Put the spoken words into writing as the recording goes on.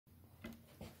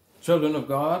Children of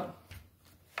God,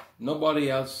 nobody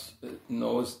else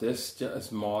knows this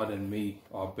just more than me,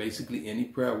 or basically any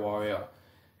prayer warrior.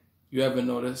 You ever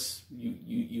notice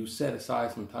you set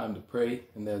aside some time to pray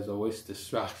and there's always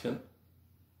distraction?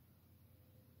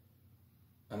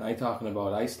 And I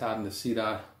starting to see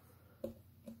that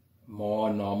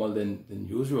more normal than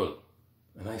usual.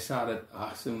 And I started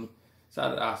asking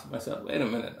myself, wait a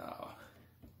minute now.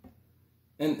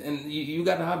 And you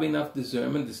got to have enough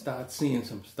discernment to start seeing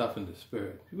some stuff in the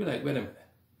spirit. You be like, wait a minute.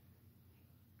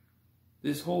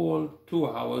 This whole 2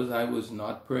 hours I was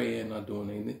not praying or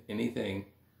doing anything,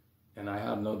 and I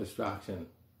had no distraction.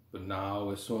 But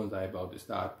now, as soon as I'm about to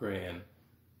start praying,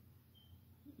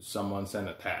 someone sent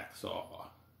a text, or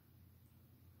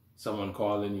someone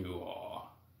calling you, or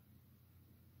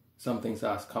something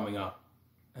starts coming up.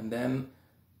 And then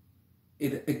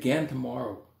it again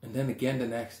tomorrow, and then again the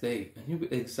next day. And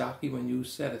exactly when you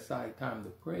set aside time to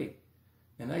pray.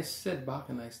 And I sat back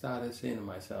and I started saying to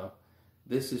myself,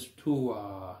 this is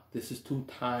too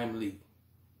timely.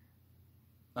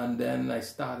 And then I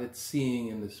started seeing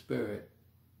in the spirit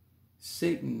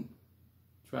Satan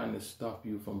trying to stop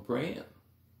you from praying.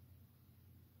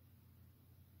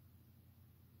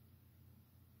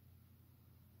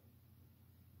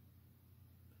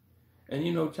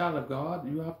 And child of God,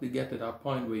 you have to get to that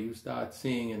point where you start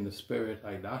seeing in the spirit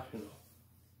like that,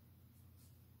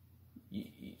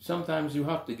 Sometimes you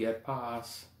have to get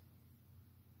past,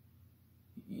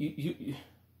 you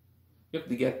have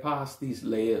to get past these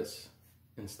layers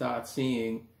and start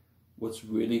seeing what's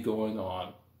really going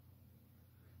on.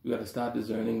 You got to start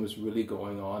discerning what's really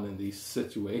going on in these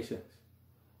situations.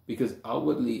 Because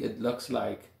outwardly it looks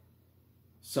like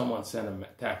someone sent a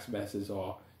text message,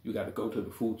 or you got to go to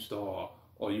the food store,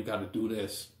 or you got to do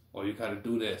this, or you got to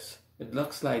do this. It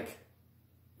looks like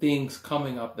things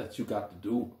coming up that you got to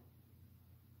do.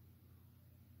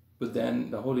 But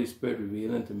then the Holy Spirit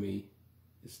revealing to me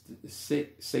is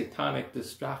satanic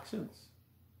distractions.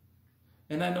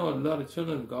 And I know a lot of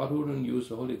children of God who don't use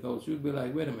the Holy Ghost. You'd be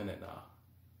like, wait a minute now.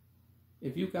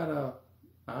 If you got to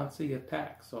answer your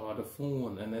text or the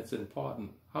phone and it's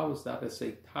important, how is that a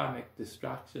satanic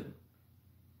distraction?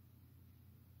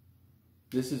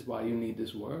 This is why you need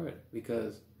this word,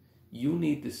 because you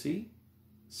need to see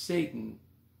Satan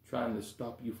trying to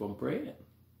stop you from praying.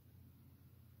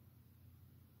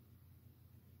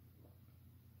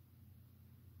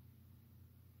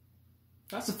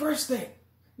 That's the first thing.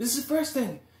 This is the first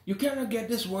thing. You cannot get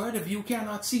this word if you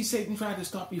cannot see Satan trying to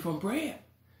stop you from praying.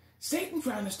 Satan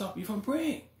trying to stop you from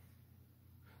praying.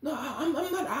 No, I'm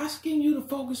not asking you to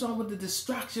focus on what the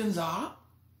distractions are.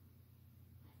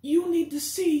 You need to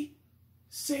see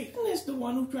Satan is the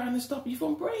one who's trying to stop you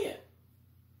from praying.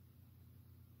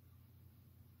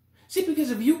 See,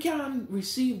 because if you can't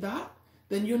receive that,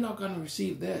 then you're not going to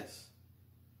receive this.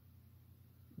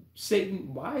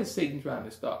 Satan, why is Satan trying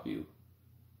to stop you?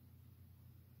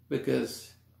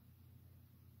 Because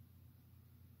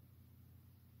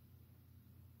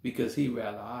he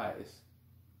realized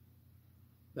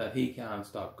that he can't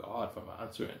stop God from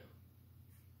answering.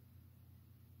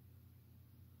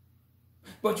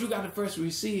 But you got to first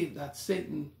receive that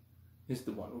Satan is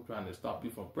the one who's trying to stop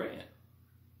you from praying.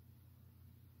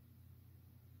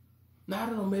 Now, I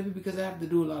don't know, maybe because I have to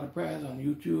do a lot of prayers on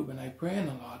YouTube and I praying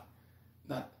a lot,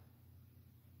 that,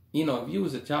 if you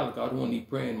was a child of God who only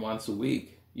praying once a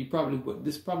week,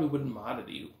 this probably wouldn't matter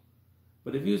to you.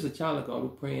 But if you was a child of God who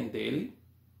praying daily,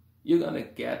 you're going to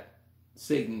get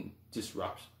Satan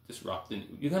disrupting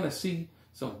you. You're going to see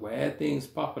some weird things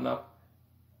popping up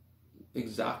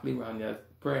exactly around your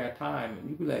prayer time, and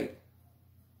you'll be like,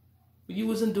 but you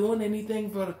wasn't doing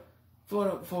anything for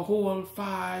whole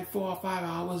 4 or 5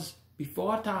 hours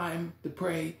before time to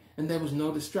pray, and there was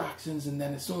no distractions, and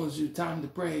then as soon as you time to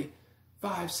pray,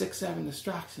 5, 6, 7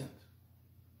 distractions.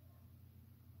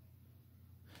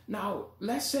 Now,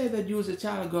 let's say that you as a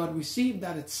child of God received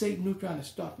that it's Satan who's trying to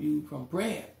stop you from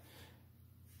praying.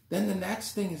 Then the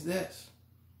next thing is this.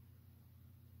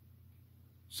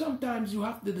 Sometimes you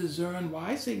have to discern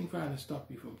why Satan trying to stop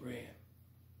you from praying.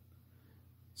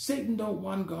 Satan don't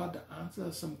want God to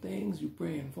answer some things you're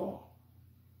praying for.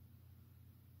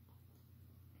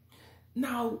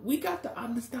 Now, we got to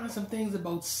understand some things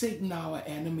about Satan, our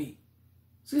enemy.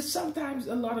 See, sometimes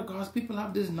a lot of God's people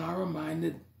have this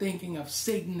narrow-minded thinking of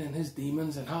Satan and his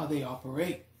demons and how they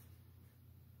operate.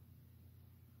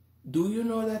 Do you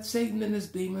know that Satan and his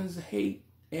demons hate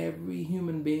every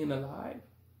human being alive?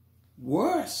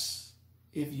 Worse,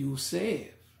 if you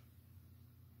save.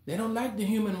 They don't like the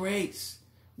human race.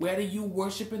 Whether you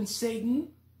worshiping Satan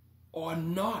or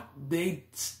not, they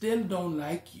still don't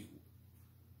like you.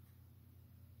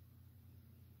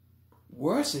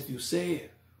 Worse if you save.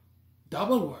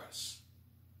 Double worse.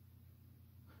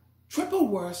 Triple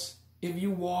worse if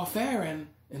you warfaring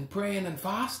and praying and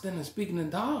fasting and speaking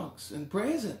in tongues and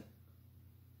praising.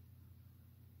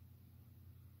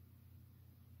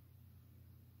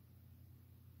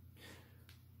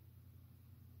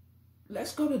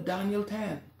 Let's go to Daniel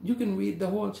 10. You can read the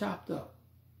whole chapter.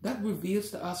 That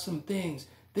reveals to us some things.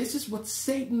 This is what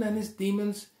Satan and his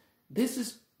demons, this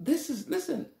is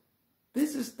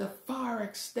the far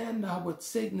extent of what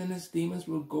Satan and his demons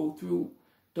will go through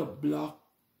to block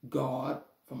God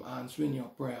from answering your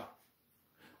prayer.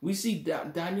 We see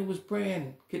Daniel was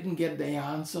praying, couldn't get the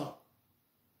answer.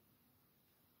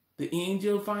 The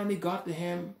angel finally got to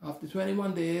him after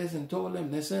 21 days and told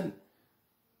him, listen,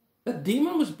 the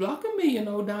demon was blocking me,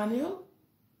 Daniel.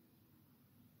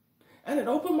 And it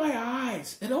opened my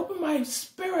eyes. It opened my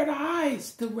spirit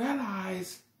eyes to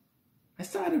realize. I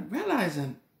started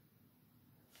realizing,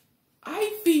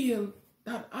 I feel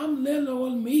that I'm little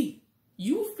old me.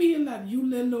 You feel that you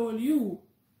little old you.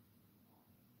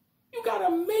 You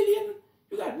got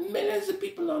millions of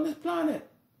people on this planet.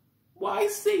 Why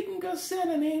Satan gonna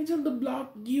send an angel to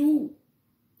block you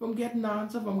from getting an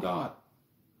answer from God?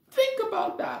 Think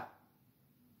about that.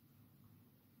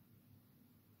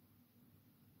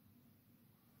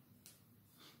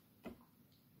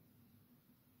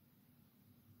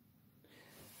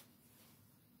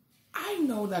 I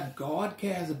know that God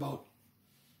cares about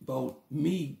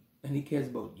me and he cares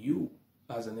about you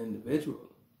as an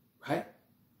individual, right?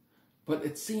 But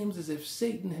it seems as if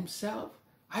Satan himself,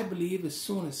 I believe as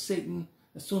soon as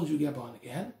you get born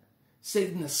again,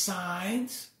 Satan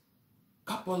assigns a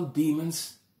couple of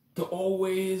demons to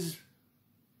always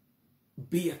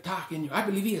be attacking you. I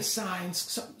believe he assigns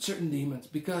certain demons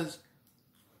because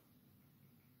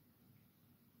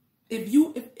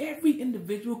if every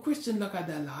individual Christian look at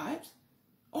their lives,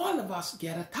 all of us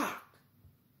get attacked.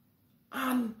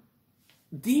 And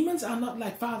demons are not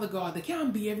like Father God. They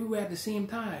can't be everywhere at the same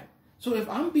time. So if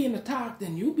I'm being attacked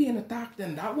and you being attacked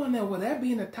and that one over there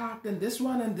being attacked and this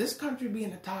one in this country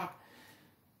being attacked,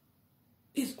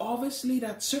 it's obviously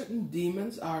that certain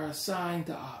demons are assigned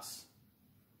to us.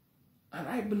 And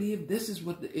I believe this is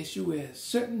what the issue is.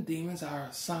 Certain demons are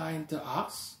assigned to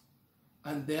us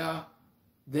and they're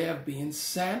being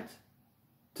sent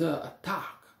to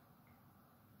attack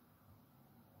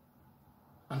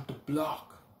and to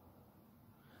block.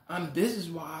 And this is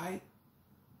why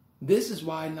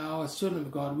now as children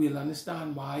of God we'll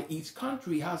understand why each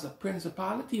country has a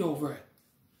principality over it.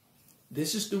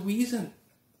 This is the reason.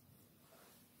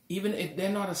 Even if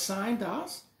they're not assigned to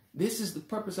us, this is the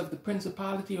purpose of the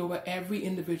principality over every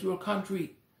individual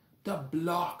country. To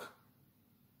block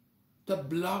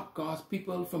God's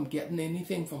people from getting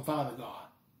anything from Father God.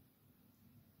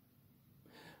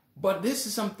 But this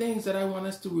is some things that I want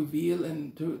us to reveal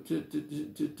and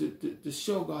to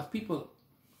show God's people.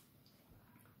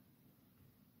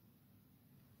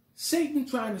 Satan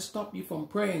trying to stop you from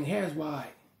praying. Here's why.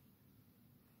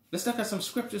 Let's look at some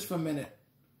scriptures for a minute.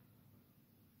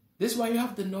 This is why you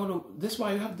have to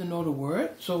know the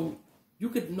word, so you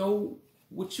could know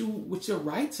what your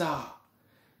rights are.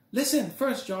 Listen,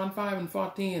 1 John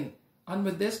 5:14, and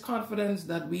with this confidence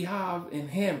that we have in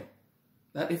him,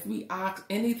 that if we ask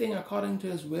anything according to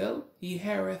his will, he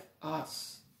heareth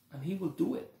us, and he will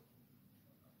do it.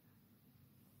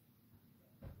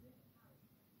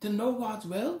 To know God's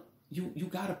will, you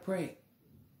gotta pray,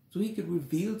 so he could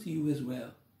reveal to you his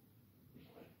will.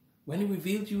 When he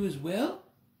reveals to you his will,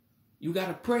 you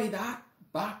gotta pray that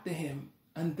back to him,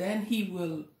 and then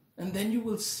you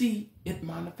will see it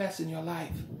manifest in your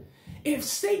life. If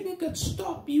Satan could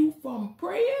stop you from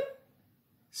praying,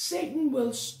 Satan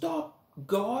will stop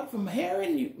God from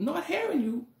not hearing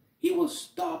you. He will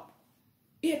stop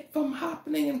it from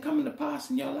happening and coming to pass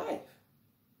in your life.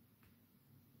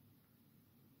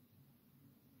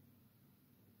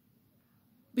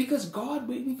 Because God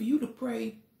waiting for you to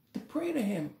pray to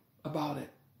him about it.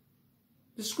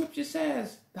 The scripture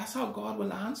says that's how God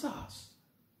will answer us.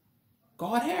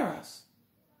 God hears us.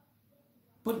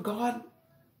 But God,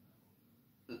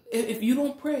 if you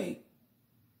don't pray,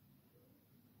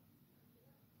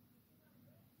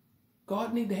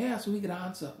 God need to hear so he can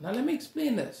answer. Now let me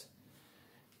explain this.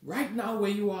 Right now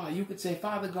where you are, you could say,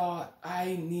 Father God,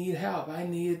 I need help. I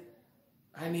need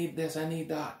this, I need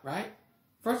that, right?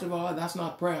 First of all, that's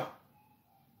not prayer.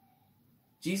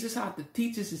 Jesus had to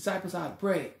teach his disciples how to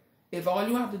pray. If all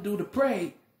you have to do to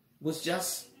pray was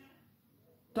just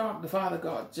talk to Father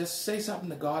God, just say something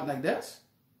to God like this,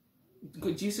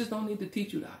 Jesus don't need to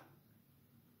teach you that.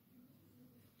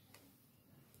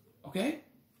 Okay?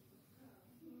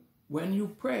 When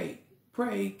you pray,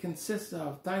 pray consists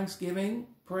of thanksgiving,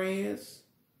 prayers,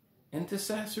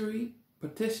 intercessory,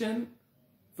 petition,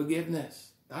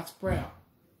 forgiveness. That's prayer.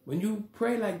 When you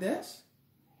pray like this,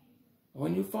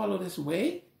 when you follow this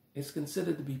way, it's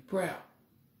considered to be prayer.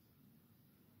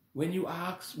 When you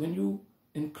ask, when you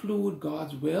include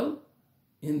God's will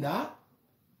in that,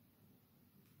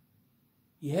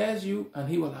 He hears you and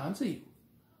He will answer you.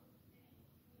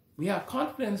 We have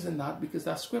confidence in that because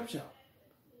that's scripture.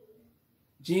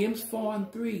 James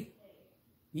 4:3,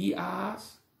 ye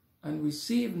ask and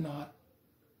receive not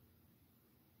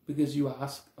because you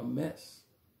ask amiss.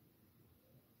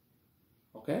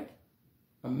 Okay?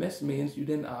 Amiss means you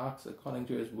didn't ask according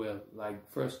to His will, like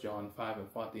 1 John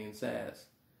 5:14 says.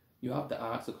 You have to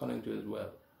ask according to His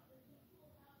will.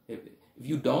 If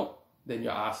you don't, then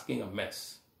you're asking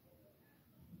amiss.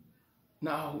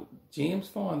 Now, James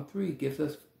 4:3 gives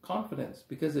us confidence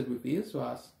because it reveals to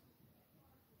us.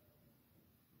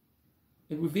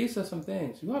 It reveals us some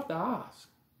things. You have to ask.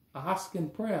 Ask in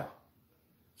prayer.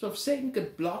 So if Satan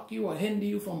could block you or hinder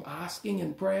you from asking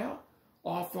in prayer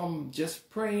or from just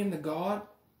praying to God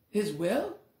His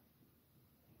will,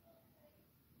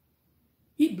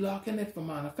 He's blocking it from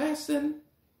manifesting.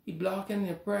 He's blocking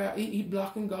your prayer. He's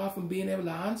blocking God from being able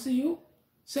to answer you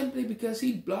simply because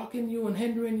He's blocking you and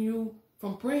hindering you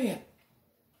from praying.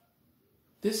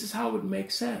 This is how it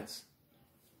makes sense.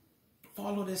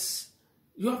 Follow this.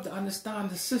 You have to understand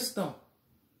the system.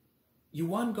 You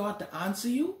want God to answer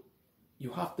you,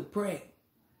 you have to pray.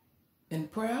 In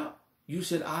prayer, you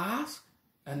should ask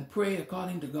and pray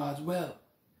according to God's will.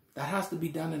 That has to be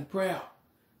done in prayer.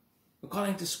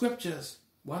 According to scriptures,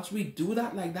 once we do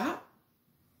that like that,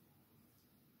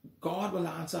 God will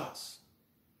answer us.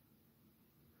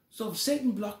 So if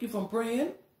Satan blocks you from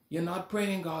praying, you're not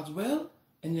praying God's will,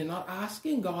 and you're not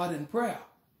asking God in prayer.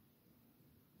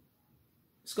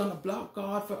 It's going to block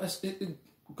God for us.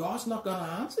 God's not going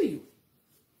to answer you.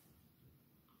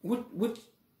 What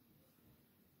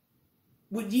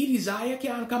ye desire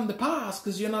can't come to pass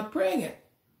because you're not praying it.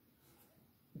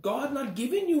 God not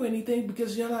giving you anything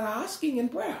because you're not asking in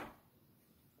prayer.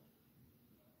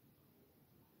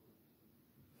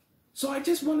 So I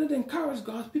just wanted to encourage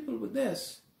God's people with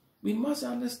this. We must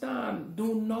understand,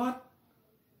 do not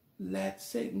let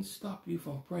Satan stop you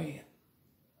from praying.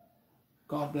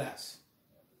 God bless.